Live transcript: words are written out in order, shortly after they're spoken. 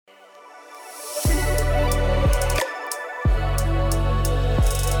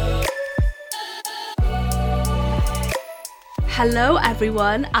Hello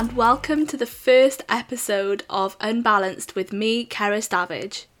everyone and welcome to the first episode of Unbalanced with me, Kara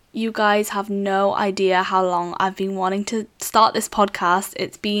Savage. You guys have no idea how long I've been wanting to start this podcast.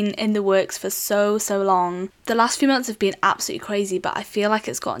 It's been in the works for so long. The last few months have been absolutely crazy, but I feel like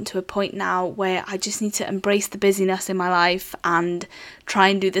it's gotten to a point now where I just need to embrace the busyness in my life and try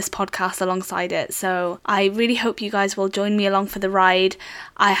and do this podcast alongside it. So I really hope you guys will join me along for the ride.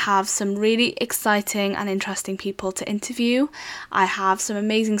 I have some really exciting and interesting people to interview. I have some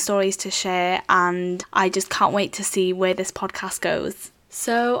amazing stories to share and I just can't wait to see where this podcast goes.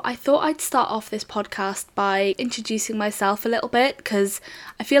 So I thought I'd start off this podcast by introducing myself a little bit because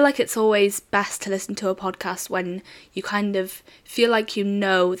I feel like it's always best to listen to a podcast when you kind of feel like you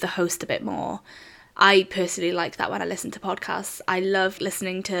know the host a bit more. I personally like that when I listen to podcasts. I love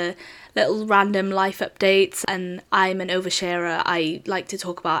listening to little random life updates and I'm an oversharer. I like to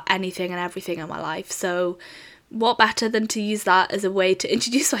talk about anything and everything in my life. So what better than to use that as a way to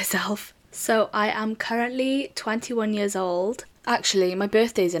introduce myself? So I am currently 21 years old. Actually, my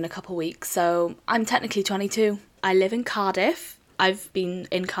birthday's in a couple weeks, so I'm technically 22. I live in Cardiff. I've been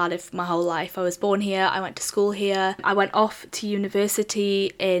in Cardiff my whole life. I was born here, I went to school here. I went off to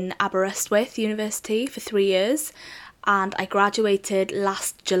university in Aberystwyth University for 3 years, and I graduated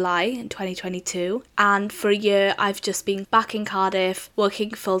last July in 2022. And for a year, I've just been back in Cardiff, working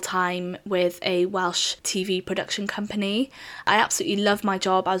full-time with a Welsh TV production company. I absolutely love my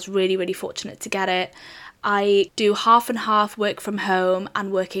job. I was really fortunate to get it. I do half and half work from home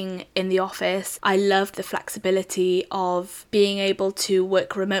and working in the office. I love the flexibility of being able to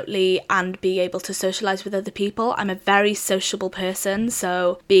work remotely and be able to socialise with other people. I'm a very sociable person,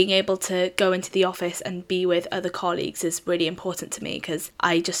 so being able to go into the office and be with other colleagues is really important to me because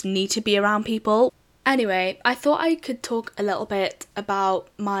I just need to be around people. Anyway, I thought I could talk a little bit about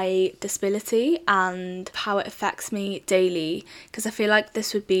my disability and how it affects me daily because I feel like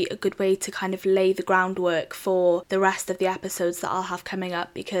this would be a good way to kind of lay the groundwork for the rest of the episodes that I'll have coming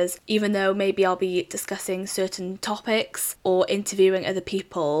up, because even though maybe I'll be discussing certain topics or interviewing other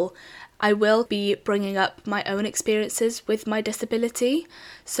people, I will be bringing up my own experiences with my disability.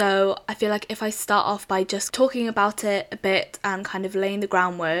 So I feel like if I start off by just talking about it a bit and kind of laying the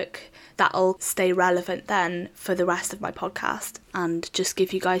groundwork, that'll stay relevant then for the rest of my podcast and just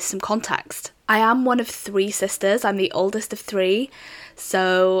give you guys some context. I am one of 3 sisters. I'm the oldest of 3.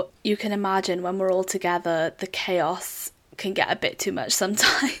 So you can imagine when we're all together, the chaos can get a bit too much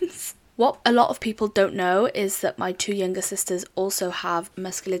sometimes. What a lot of people don't know is that my 2 younger sisters also have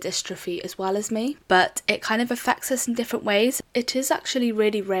muscular dystrophy as well as me, but it kind of affects us in different ways. It is actually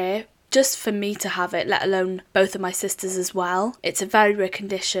really rare just for me to have it, let alone both of my sisters as well. It's a very rare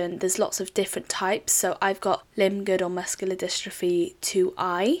condition. There's lots of different types. So I've got Limb Girdle Muscular Dystrophy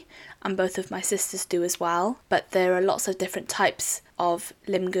 2I, and both of my sisters do as well. But there are lots of different types of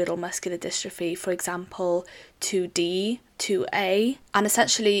Limb Girdle Muscular Dystrophy, for example, 2D, 2A. And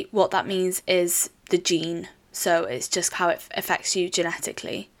essentially what that means is the gene. So it's just how it affects you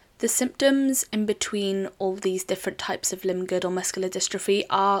genetically. The symptoms in between all these different types of limb girdle muscular dystrophy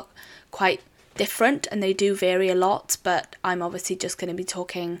are quite different and they do vary a lot, but I'm obviously just going to be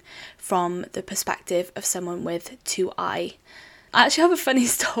talking from the perspective of someone with 2I. I actually have a funny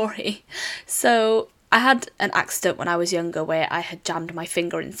story. So I had an accident when I was younger where I had jammed my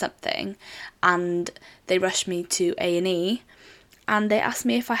finger in something and they rushed me to A&E and they asked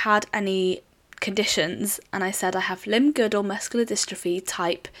me if I had any conditions, and I said I have limb girdle muscular dystrophy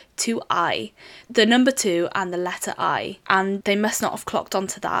type 2I, the number 2 and the letter I, and they must not have clocked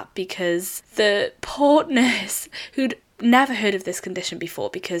onto that because the poor nurse, who'd never heard of this condition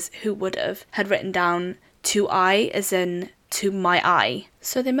before, because who would have, had written down 2I as in to my eye.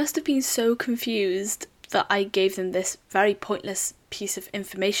 So they must have been so confused that I gave them this very pointless piece of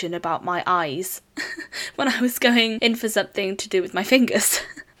information about my eyes when I was going in for something to do with my fingers.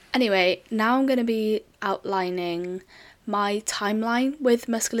 Anyway, now I'm going to be outlining my timeline with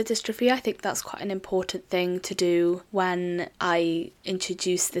muscular dystrophy. I think that's quite an important thing to do when I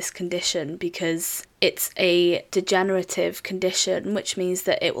introduce this condition because it's a degenerative condition, which means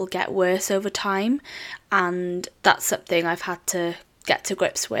that it will get worse over time, and that's something I've had to get to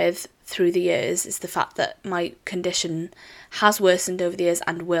grips with through the years, is the fact that my condition has worsened over the years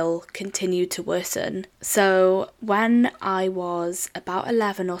and will continue to worsen. So when I was about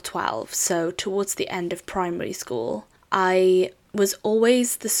 11 or 12, so towards the end of primary school, I was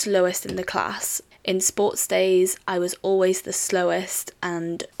always the slowest in the class. In sports days, I was always the slowest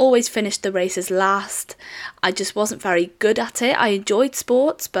and always finished the races last. I just wasn't very good at it. I enjoyed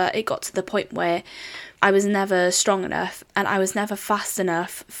sports, but it got to the point where I was never strong enough and I was never fast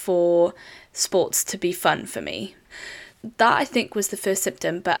enough for sports to be fun for me. that I think was the first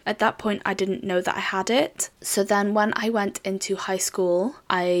symptom, but at that point I didn't know that I had it. So then when I went into high school,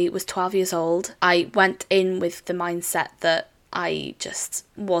 I was 12 years old. I went in with the mindset that I just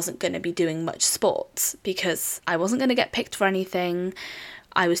wasn't going to be doing much sports because I wasn't going to get picked for anything.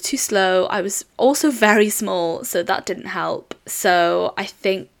 I was too slow. I was also very small, so that didn't help. So I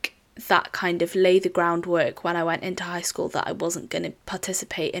think that kind of laid the groundwork when I went into high school that I wasn't going to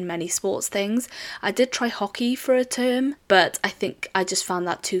participate in many sports things. I did try hockey for a term, but I think I just found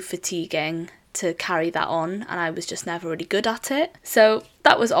that too fatiguing to carry that on, and I was just never really good at it. So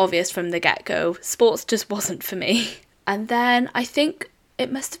that was obvious from the get-go. Sports just wasn't for me. And then I think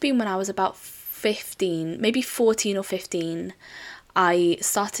it must have been when I was about 15, maybe 14 or 15, I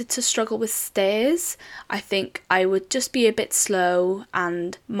started to struggle with stairs. I think I would just be a bit slow,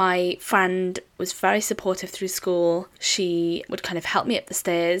 and my friend was very supportive through school. She would kind of help me up the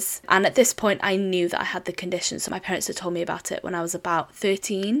stairs, and at this point I knew that I had the condition, so my parents had told me about it when I was about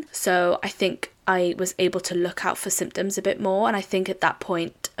 13. So I think I was able to look out for symptoms a bit more, and I think at that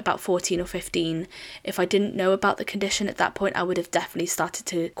point, about 14 or 15, if I didn't know about the condition at that point, I would have definitely started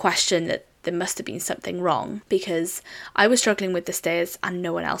to question that there must have been something wrong, because I was struggling with the stairs and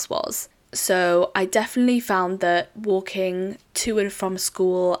no one else was. So I definitely found that walking to and from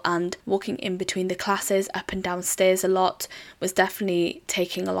school and walking in between the classes up and down stairs a lot was definitely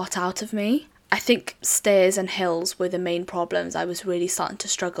taking a lot out of me. I think stairs and hills were the main problems. I was really starting to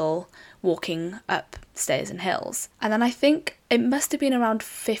struggle walking up stairs and hills. And then I think it must have been around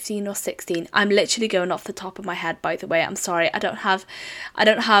 15 or 16. I'm literally going off the top of my head, by the way. I'm sorry. I don't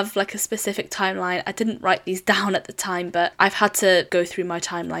have like a specific timeline. I didn't write these down at the time, but I've had to go through my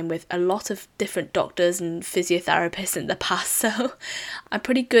timeline with a lot of different doctors and physiotherapists in the past. So I'm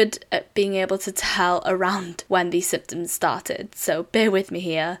pretty good at being able to tell around when these symptoms started. So bear with me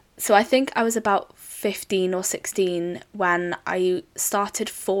here. So I think I was about 15 or 16 when I started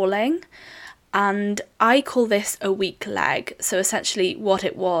falling, and I call this a weak leg. So essentially what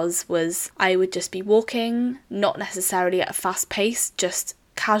it was I would just be walking, not necessarily at a fast pace, just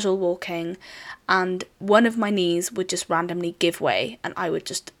casual walking, and one of my knees would just randomly give way and I would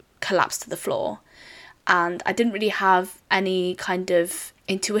just collapse to the floor. And I didn't really have any kind of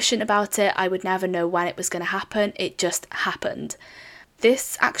intuition about it. I would never know when it was going to happen. It just happened.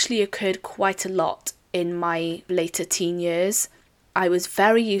 This actually occurred quite a lot in my later teen years. I was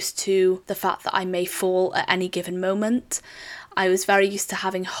very used to the fact that I may fall at any given moment. I was very used to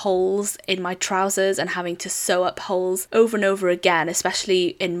having holes in my trousers and having to sew up holes over and over again,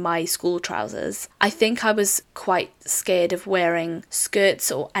 especially in my school trousers. I think I was quite scared of wearing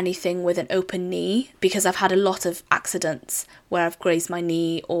skirts or anything with an open knee because I've had a lot of accidents where I've grazed my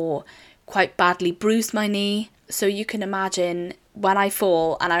knee or quite badly bruised my knee. So you can imagine when I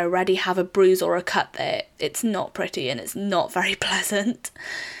fall and I already have a bruise or a cut there, it's not pretty and it's not very pleasant.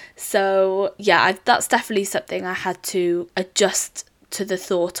 So yeah, that's definitely something I had to adjust to the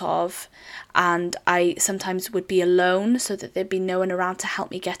thought of, and I sometimes would be alone so that there'd be no one around to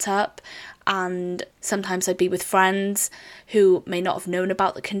help me get up, and sometimes I'd be with friends who may not have known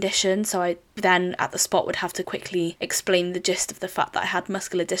about the condition, so I then at the spot would have to quickly explain the gist of the fact that I had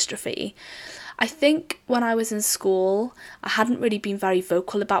muscular dystrophy. I think when I was in school, I hadn't really been very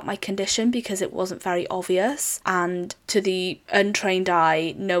vocal about my condition because it wasn't very obvious, and to the untrained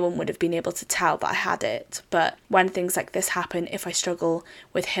eye, no one would have been able to tell that I had it. But when things like this happen, if I struggle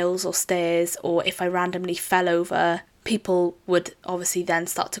with hills or stairs, or if I randomly fell over, people would obviously then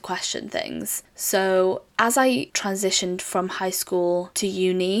start to question things. So as I transitioned from high school to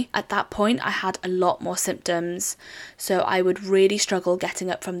uni, at that point I had a lot more symptoms. So I would really struggle getting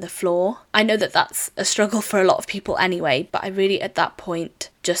up from the floor. I know that that's a struggle for a lot of people anyway, but I really at that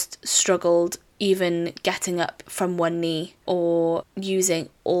point just struggled even getting up from one knee or using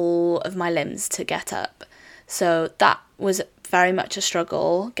all of my limbs to get up. So that was very much a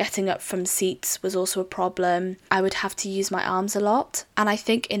struggle. Getting up from seats was also a problem. I would have to use my arms a lot. And I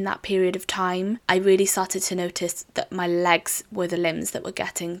think in that period of time, I really started to notice that my legs were the limbs that were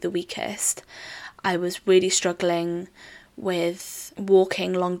getting the weakest. I was really struggling with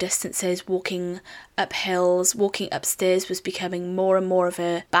walking long distances, walking up hills, walking upstairs was becoming more and more of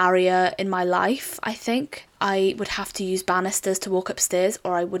a barrier in my life, I think. I would have to use banisters to walk upstairs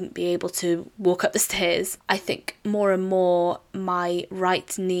or I wouldn't be able to walk up the stairs. I think more and more my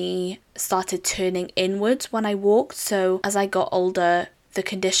right knee started turning inwards when I walked, so as I got older, the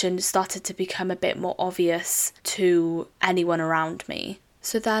condition started to become a bit more obvious to anyone around me.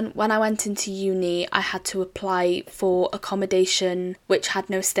 So then when I went into uni, I had to apply for accommodation which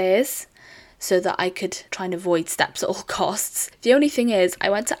had no stairs. so that I could try and avoid steps at all costs. The only thing is, I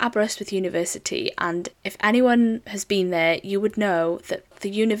went to Aberystwyth University, and if anyone has been there, you would know that the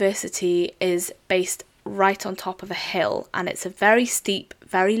university is based right on top of a hill, and it's a very steep,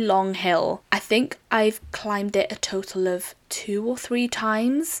 very long hill. I think I've climbed it a total of 2 or 3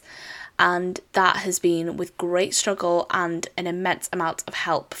 times, and that has been with great struggle and an immense amount of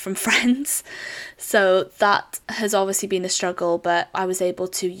help from friends. So that has obviously been a struggle, but I was able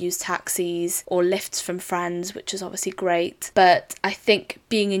to use taxis or lifts from friends, which is obviously great. But I think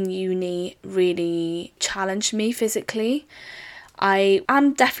being in uni really challenged me physically. I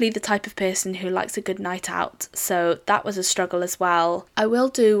am definitely the type of person who likes a good night out, so that was a struggle as well. I will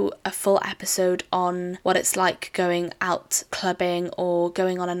do a full episode on what it's like going out clubbing or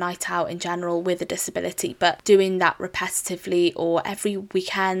going on a night out in general with a disability, but doing that repetitively or every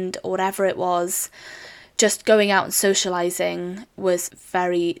weekend or whatever it was, just going out and socialising was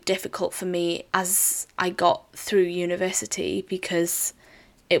very difficult for me as I got through university, because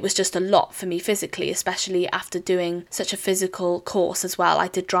it was just a lot for me physically, especially after doing such a physical course as well. I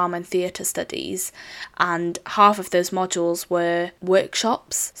did drama and theatre studies, and half of those modules were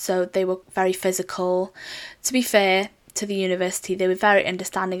workshops, so they were very physical. To be fair to the university, they were very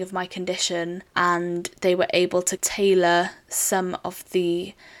understanding of my condition, and they were able to tailor some of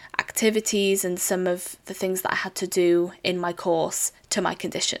the activities and some of the things that I had to do in my course to my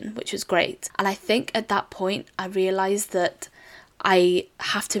condition, which was great. And I think at that point I realised that I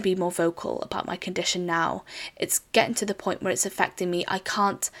have to be more vocal about my condition now. It's getting to the point where it's affecting me. I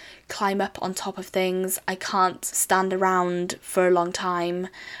can't climb up on top of things. I can't stand around for a long time.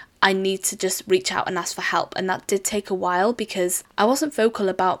 I need to just reach out and ask for help. And that did take a while, because I wasn't vocal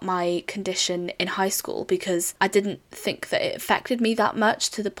about my condition in high school because I didn't think that it affected me that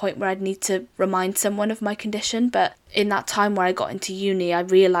much to the point where I'd need to remind someone of my condition. But in that time where I got into uni, I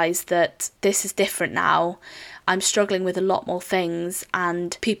realised that this is different now. I'm struggling with a lot more things,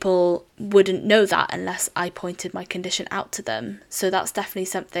 and people wouldn't know that unless I pointed my condition out to them. So that's definitely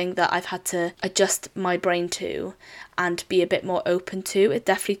something that I've had to adjust my brain to and be a bit more open to. It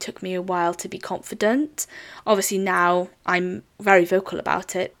definitely took me a while to be confident. Obviously now I'm very vocal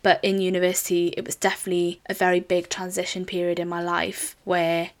about it, but in university it was definitely a very big transition period in my life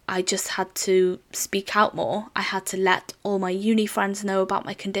where I just had to speak out more. I had to let all my uni friends know about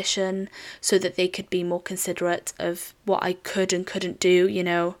my condition so that they could be more considerate of what I could and couldn't do, you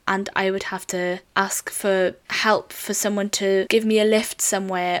know, and I would have to ask for help for someone to give me a lift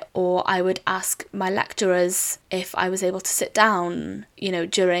somewhere, or I would ask my lecturers if I was able to sit down, you know,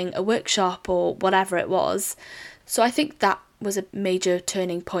 during a workshop or whatever it was. So I think that was a major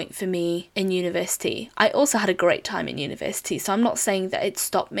turning point for me in university. I also had a great time in university, so I'm not saying that it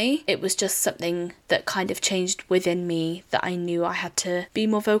stopped me. It was just something that kind of changed within me, that I knew I had to be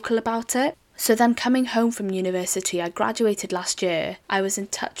more vocal about it. So then coming home from university, I graduated last year. I was in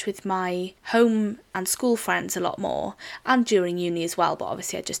touch with my home and school friends a lot more, and during uni as well, but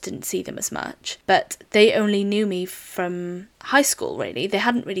obviously I just didn't see them as much. But they only knew me from high school, really. They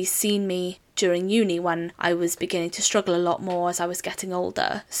hadn't really seen me during uni when I was beginning to struggle a lot more as I was getting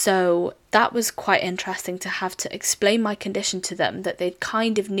older. So that was quite interesting to have to explain my condition to them, that they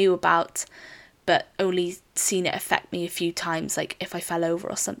kind of knew about, but only seen it affect me a few times, like if I fell over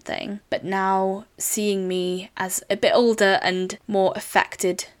or something. But now seeing me as a bit older and more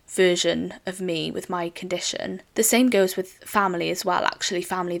affected version of me with my condition. The same goes with family as well, actually,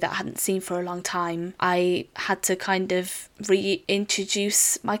 family that I hadn't seen for a long time. I had to kind of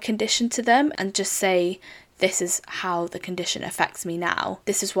reintroduce my condition to them and just say, this is how the condition affects me now.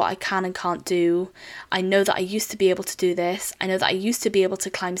 This is what I can and can't do. I know that I used to be able to do this. I know that I used to be able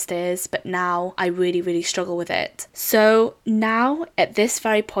to climb stairs, but now I really, really struggle with it. So now, at this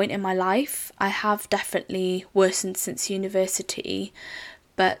very point in my life, I have definitely worsened since university,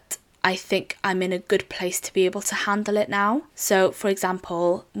 but I think I'm in a good place to be able to handle it now. So, for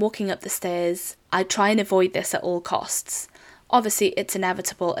example, walking up the stairs, I try and avoid this at all costs. Obviously, it's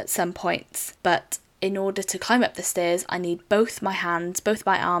inevitable at some points, but in order to climb up the stairs, I need both my hands, both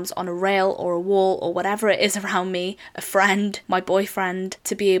my arms on a rail or a wall or whatever it is around me, a friend, my boyfriend,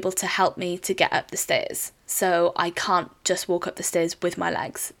 to be able to help me to get up the stairs. So I can't just walk up the stairs with my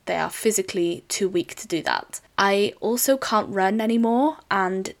legs. They are physically too weak to do that. I also can't run anymore,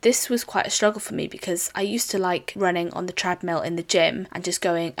 and this was quite a struggle for me because I used to like running on the treadmill in the gym and just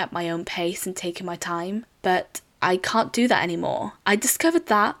going at my own pace and taking my time, but I can't do that anymore. I discovered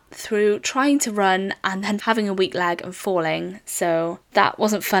that through trying to run and then having a weak leg and falling. So that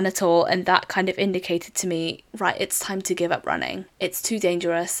wasn't fun at all, and that kind of indicated to me, right, it's time to give up running. It's too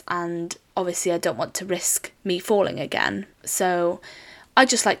dangerous, and obviously I don't want to risk me falling again. So I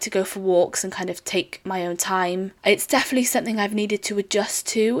just like to go for walks and kind of take my own time. It's definitely something I've needed to adjust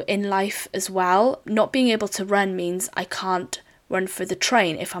to in life as well. Not being able to run means I can't run for the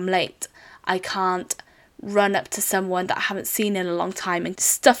train if I'm late. I can't run up to someone that I haven't seen in a long time and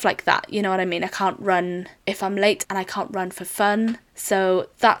stuff like that, you know what I mean? I can't run if I'm late, and I can't run for fun. So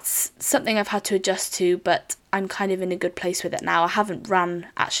that's something I've had to adjust to, but I'm kind of in a good place with it now. I haven't run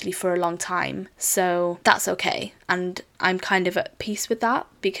actually for a long time, so that's okay. And I'm kind of at peace with that,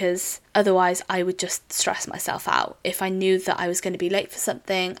 because otherwise I would just stress myself out. If I knew that I was going to be late for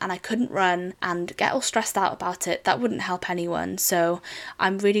something and I couldn't run and get all stressed out about it, that wouldn't help anyone. So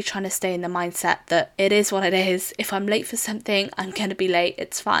I'm really trying to stay in the mindset that it is what it is. If I'm late for something, I'm going to be late.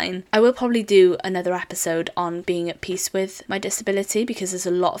 It's fine. I will probably do another episode on being at peace with my disability, because there's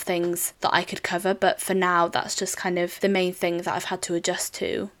a lot of things that I could cover, but for now that's just kind of the main thing that I've had to adjust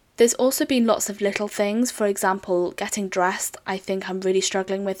to. There's also been lots of little things. For example, getting dressed, I think I'm really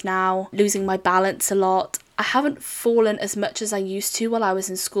struggling with now. Losing my balance a lot. I haven't fallen as much as I used to while I was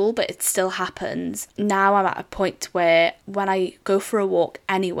in school, but it still happens. Now I'm at a point where when I go for a walk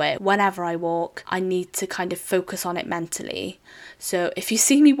anywhere, whenever I walk, I need to kind of focus on it mentally. So if you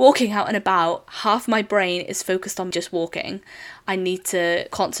see me walking out and about, half my brain is focused on just walking. I need to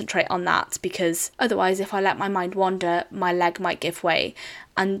concentrate on that, because otherwise if I let my mind wander, my leg might give way.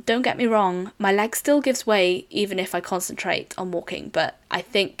 And don't get me wrong, my leg still gives way even if I concentrate on walking, but I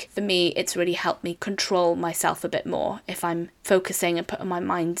think for me it's really helped me control myself a bit more if I'm focusing and putting my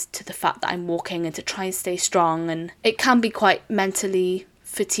mind to the fact that I'm walking and to try and stay strong. And it can be quite mentally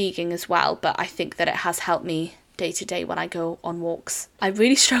fatiguing as well, but I think that it has helped me day to day when I go on walks. I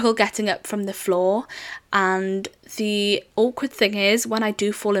really struggle getting up from the floor, and the awkward thing is when I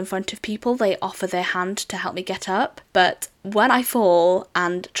do fall in front of people, they offer their hand to help me get up, but when I fall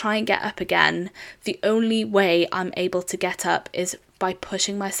and try and get up again, the only way I'm able to get up is by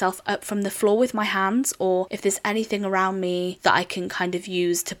pushing myself up from the floor with my hands, or if there's anything around me that I can kind of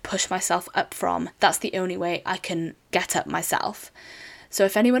use to push myself up from, that's the only way I can get up myself. So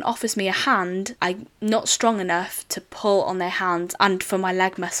if anyone offers me a hand, I'm not strong enough to pull on their hand and for my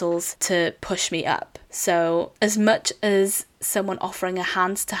leg muscles to push me up. So as much as someone offering a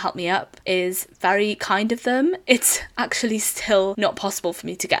hand to help me up is very kind of them, it's actually still not possible for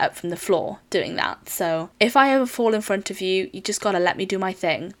me to get up from the floor doing that. So if I ever fall in front of you, you just gotta let me do my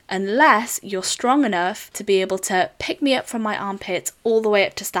thing. Unless you're strong enough to be able to pick me up from my armpits all the way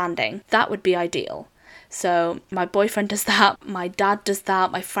up to standing. That would be ideal. So my boyfriend does that, my dad does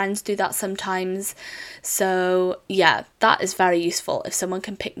that, my friends do that sometimes. So yeah, that is very useful. If someone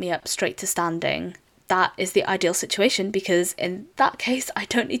can pick me up straight to standing, that is the ideal situation, because in that case I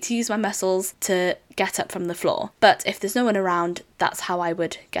don't need to use my muscles to get up from the floor. But if there's no one around, that's how I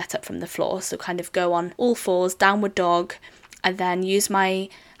would get up from the floor. So kind of go on all fours, downward dog, and then use my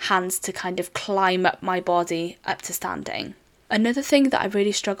hands to kind of climb up my body up to standing. Another thing that I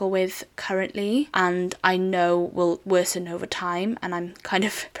really struggle with currently, and I know will worsen over time, and I'm kind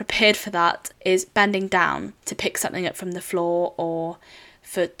of prepared for that, is bending down to pick something up from the floor, or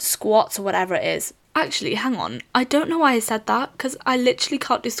for squats or whatever it is. Actually, hang on. I don't know why I said that, because I literally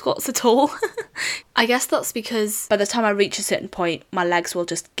can't do squats at all. I guess that's because by the time I reach a certain point, my legs will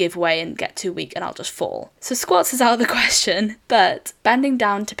just give way and get too weak and I'll just fall. So squats is out of the question, but bending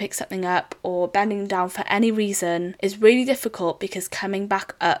down to pick something up or bending down for any reason is really difficult, because coming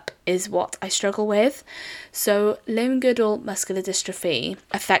back up is what I struggle with. So Limb Girdle Muscular Dystrophy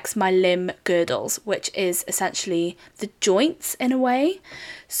affects my limb girdles, which is essentially the joints in a way.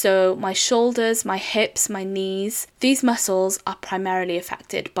 So my shoulders, my hips, my knees, these muscles are primarily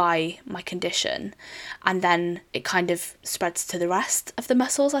affected by my condition, and then it kind of spreads to the rest of the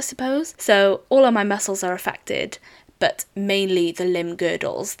muscles, I suppose. So all of my muscles are affected, but mainly the limb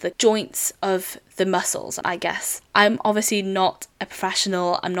girdles, the joints of the muscles, I guess. I'm obviously not a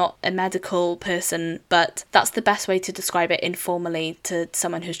professional, I'm not a medical person, but that's the best way to describe it informally to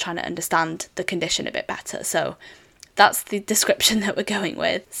someone who's trying to understand the condition a bit better. So that's the description that we're going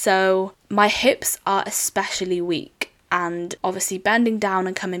with. So my hips are especially weak, and obviously bending down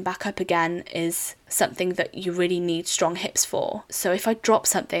and coming back up again is something that you really need strong hips for. So if I drop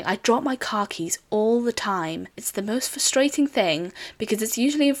something, I drop my car keys all the time. It's the most frustrating thing, because it's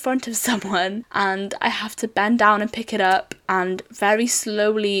usually in front of someone and I have to bend down and pick it up and very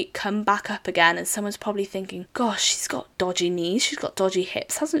slowly come back up again, and someone's probably thinking, gosh, she's got dodgy knees, she's got dodgy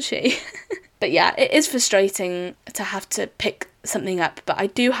hips, hasn't she? But yeah, it is frustrating to have to pick something up, but I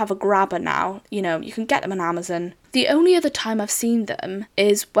do have a grabber now. You know, you can get them on Amazon. The only other time I've seen them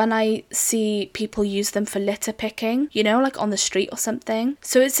is when I see people use them for litter picking, you know, like on the street or something.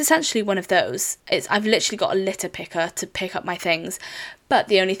 So it's essentially one of those. I've literally got a litter picker to pick up my things. But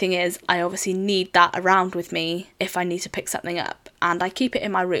the only thing is, I obviously need that around with me if I need to pick something up. And I keep it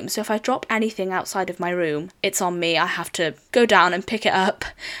in my room. So if I drop anything outside of my room, it's on me. I have to go down and pick it up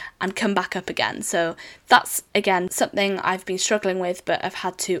and come back up again. So that's, again, something I've been struggling with, but I've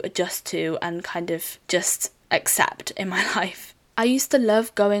had to adjust to and kind of just accept in my life. I used to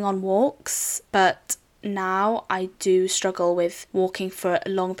love going on walks, but now I do struggle with walking for a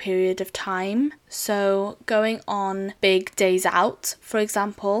long period of time. So going on big days out, for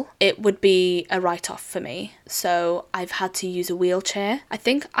example, it would be a write-off for me. So I've had to use a wheelchair. I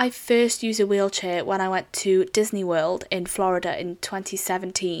think I first used a wheelchair when I went to Disney World in Florida in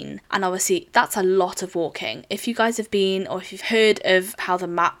 2017. And obviously that's a lot of walking. If you guys have been, or if you've heard of how the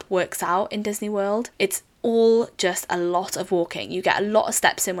map works out in Disney World, it's all just a lot of walking. You get a lot of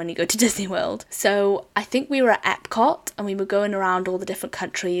steps in when you go to Disney World. So I think we were at Epcot and we were going around all the different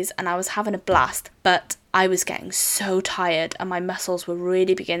countries and I was having a blast, but I was getting so tired and my muscles were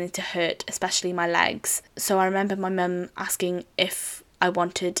really beginning to hurt, especially my legs. So I remember my mum asking if I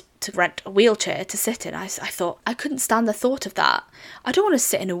wanted to rent a wheelchair to sit in. I thought, I couldn't stand the thought of that. I don't want to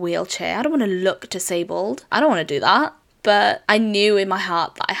sit in a wheelchair. I don't want to look disabled. I don't want to do that. But I knew in my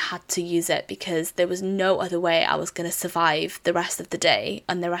heart that I had to use it because there was no other way I was going to survive the rest of the day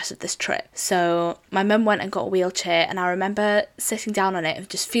and the rest of this trip. So my mum went and got a wheelchair and I remember sitting down on it and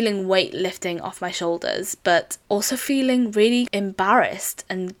just feeling weight lifting off my shoulders, but also feeling really embarrassed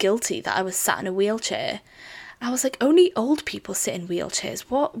and guilty that I was sat in a wheelchair. I was like, only old people sit in wheelchairs.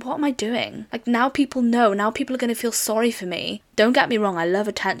 What am I doing? Like, now people know. Now people are going to feel sorry for me. Don't get me wrong, I love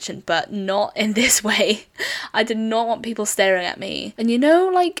attention, but not in this way. I did not want people staring at me. And you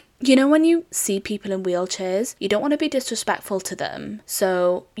know when you see people in wheelchairs, you don't want to be disrespectful to them.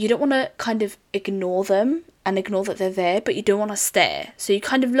 So you don't want to kind of ignore them and ignore that they're there, but you don't want to stare. So you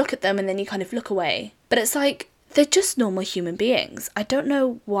kind of look at them and then you kind of look away. But it's like, they're just normal human beings. I don't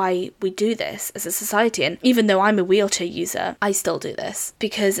know why we do this as a society. And even though I'm a wheelchair user, I still do this.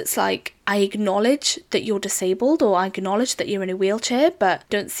 Because it's like, I acknowledge that you're disabled or I acknowledge that you're in a wheelchair, but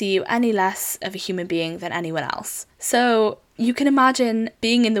don't see you any less of a human being than anyone else. So you can imagine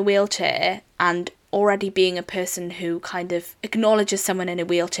being in the wheelchair and already being a person who kind of acknowledges someone in a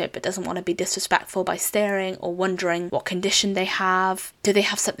wheelchair but doesn't want to be disrespectful by staring or wondering what condition they have. Do they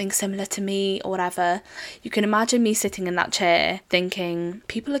have something similar to me or whatever? You can imagine me sitting in that chair thinking,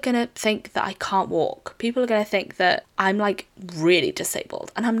 people are going to think that I can't walk. People are going to think that I'm like really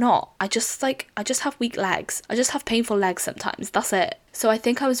disabled, and I'm not. I just have weak legs. I just have painful legs sometimes. That's it. So I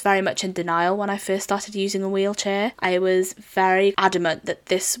think I was very much in denial when I first started using a wheelchair. I was very adamant that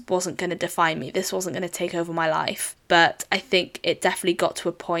this wasn't going to define me. This wasn't going to take over my life. But I think it definitely got to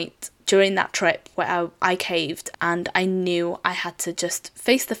a point during that trip where I caved and I knew I had to just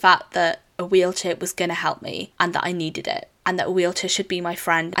face the fact that a wheelchair was going to help me and that I needed it. And that a wheelchair should be my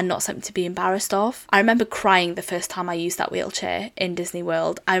friend and not something to be embarrassed of. I remember crying the first time I used that wheelchair in Disney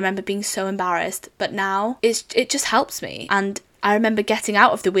World. I remember being so embarrassed, but now it just helps me. And I remember getting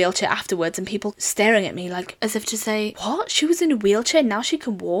out of the wheelchair afterwards and people staring at me like as if to say, what? She was in a wheelchair, now she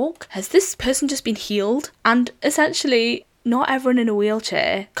can walk? Has this person just been healed? And essentially, not everyone in a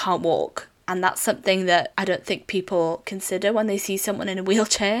wheelchair can't walk. And that's something that I don't think people consider when they see someone in a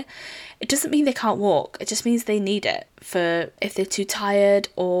wheelchair. It doesn't mean they can't walk. It just means they need it for if they're too tired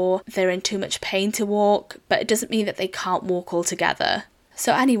or they're in too much pain to walk. But it doesn't mean that they can't walk altogether.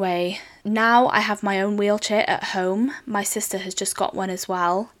 So anyway, now I have my own wheelchair at home. My sister has just got one as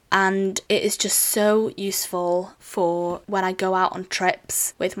well. And it is just so useful for when I go out on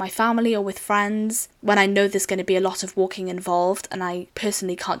trips with my family or with friends, when I know there's going to be a lot of walking involved and I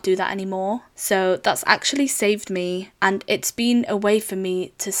personally can't do that anymore. So that's actually saved me, and it's been a way for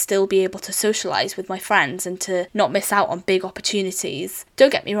me to still be able to socialise with my friends and to not miss out on big opportunities.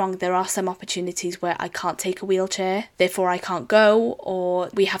 Don't get me wrong, there are some opportunities where I can't take a wheelchair, therefore I can't go, or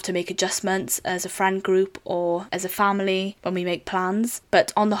we have to make adjustments as a friend group or as a family when we make plans.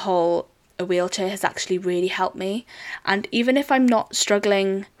 But on the whole, a wheelchair has actually really helped me. And even if I'm not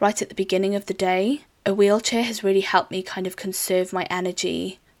struggling right at the beginning of the day, a wheelchair has really helped me kind of conserve my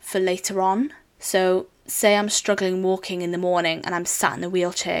energy for later on. So say I'm struggling walking in the morning and I'm sat in the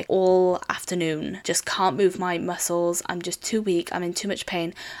wheelchair all afternoon, just can't move my muscles, I'm just too weak, I'm in too much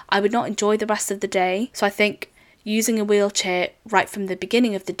pain, I would not enjoy the rest of the day. So I think using a wheelchair right from the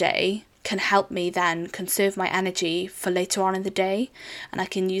beginning of the day can help me then conserve my energy for later on in the day, and I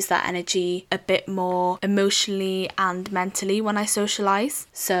can use that energy a bit more emotionally and mentally when I socialise.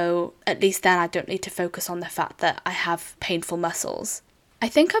 So at least then I don't need to focus on the fact that I have painful muscles. I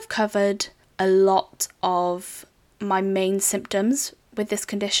think I've covered a lot of my main symptoms with this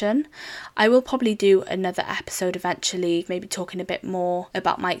condition. I will probably do another episode eventually, maybe talking a bit more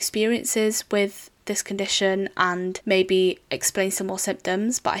about my experiences with this condition and maybe explain some more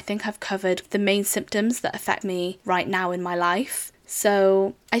symptoms, but I think I've covered the main symptoms that affect me right now in my life.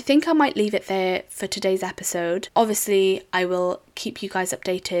 So I think I might leave it there for today's episode. Obviously, I will keep you guys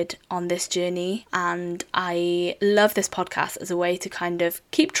updated on this journey, and I love this podcast as a way to kind of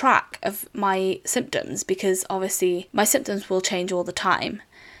keep track of my symptoms, because obviously my symptoms will change all the time.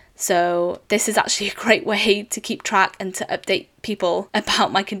 So this is actually a great way to keep track and to update people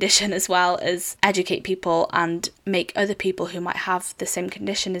about my condition, as well as educate people and make other people who might have the same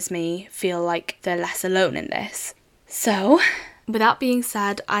condition as me feel like they're less alone in this. So with that being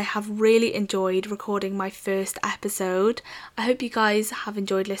said, I have really enjoyed recording my first episode. I hope you guys have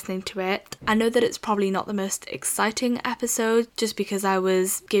enjoyed listening to it. I know that it's probably not the most exciting episode, just because I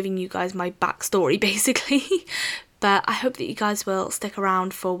was giving you guys my backstory basically. But I hope that you guys will stick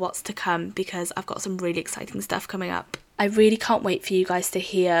around for what's to come, because I've got some really exciting stuff coming up. I really can't wait for you guys to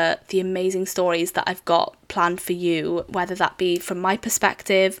hear the amazing stories that I've got planned for you, whether that be from my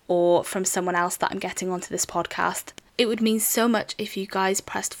perspective or from someone else that I'm getting onto this podcast. It would mean so much if you guys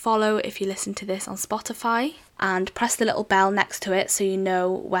pressed follow if you listen to this on Spotify, and press the little bell next to it so you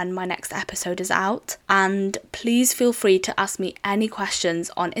know when my next episode is out. And please feel free to ask me any questions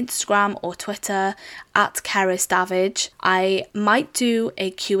on Instagram or Twitter @KerisDavage. I might do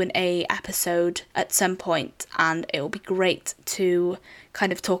a Q&A episode at some point, and it will be great to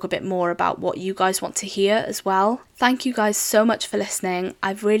kind of talk a bit more about what you guys want to hear as well. Thank you guys so much for listening.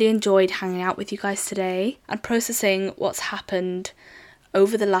 I've really enjoyed hanging out with you guys today and processing what's happened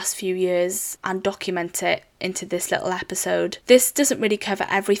over the last few years and document it into this little episode. This doesn't really cover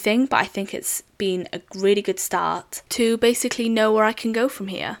everything, but I think it's been a really good start to basically know where I can go from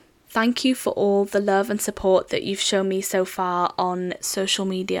here. Thank you for all the love and support that you've shown me so far on social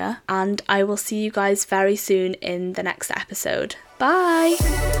media, and I will see you guys very soon in the next episode.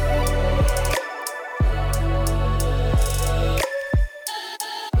 Bye!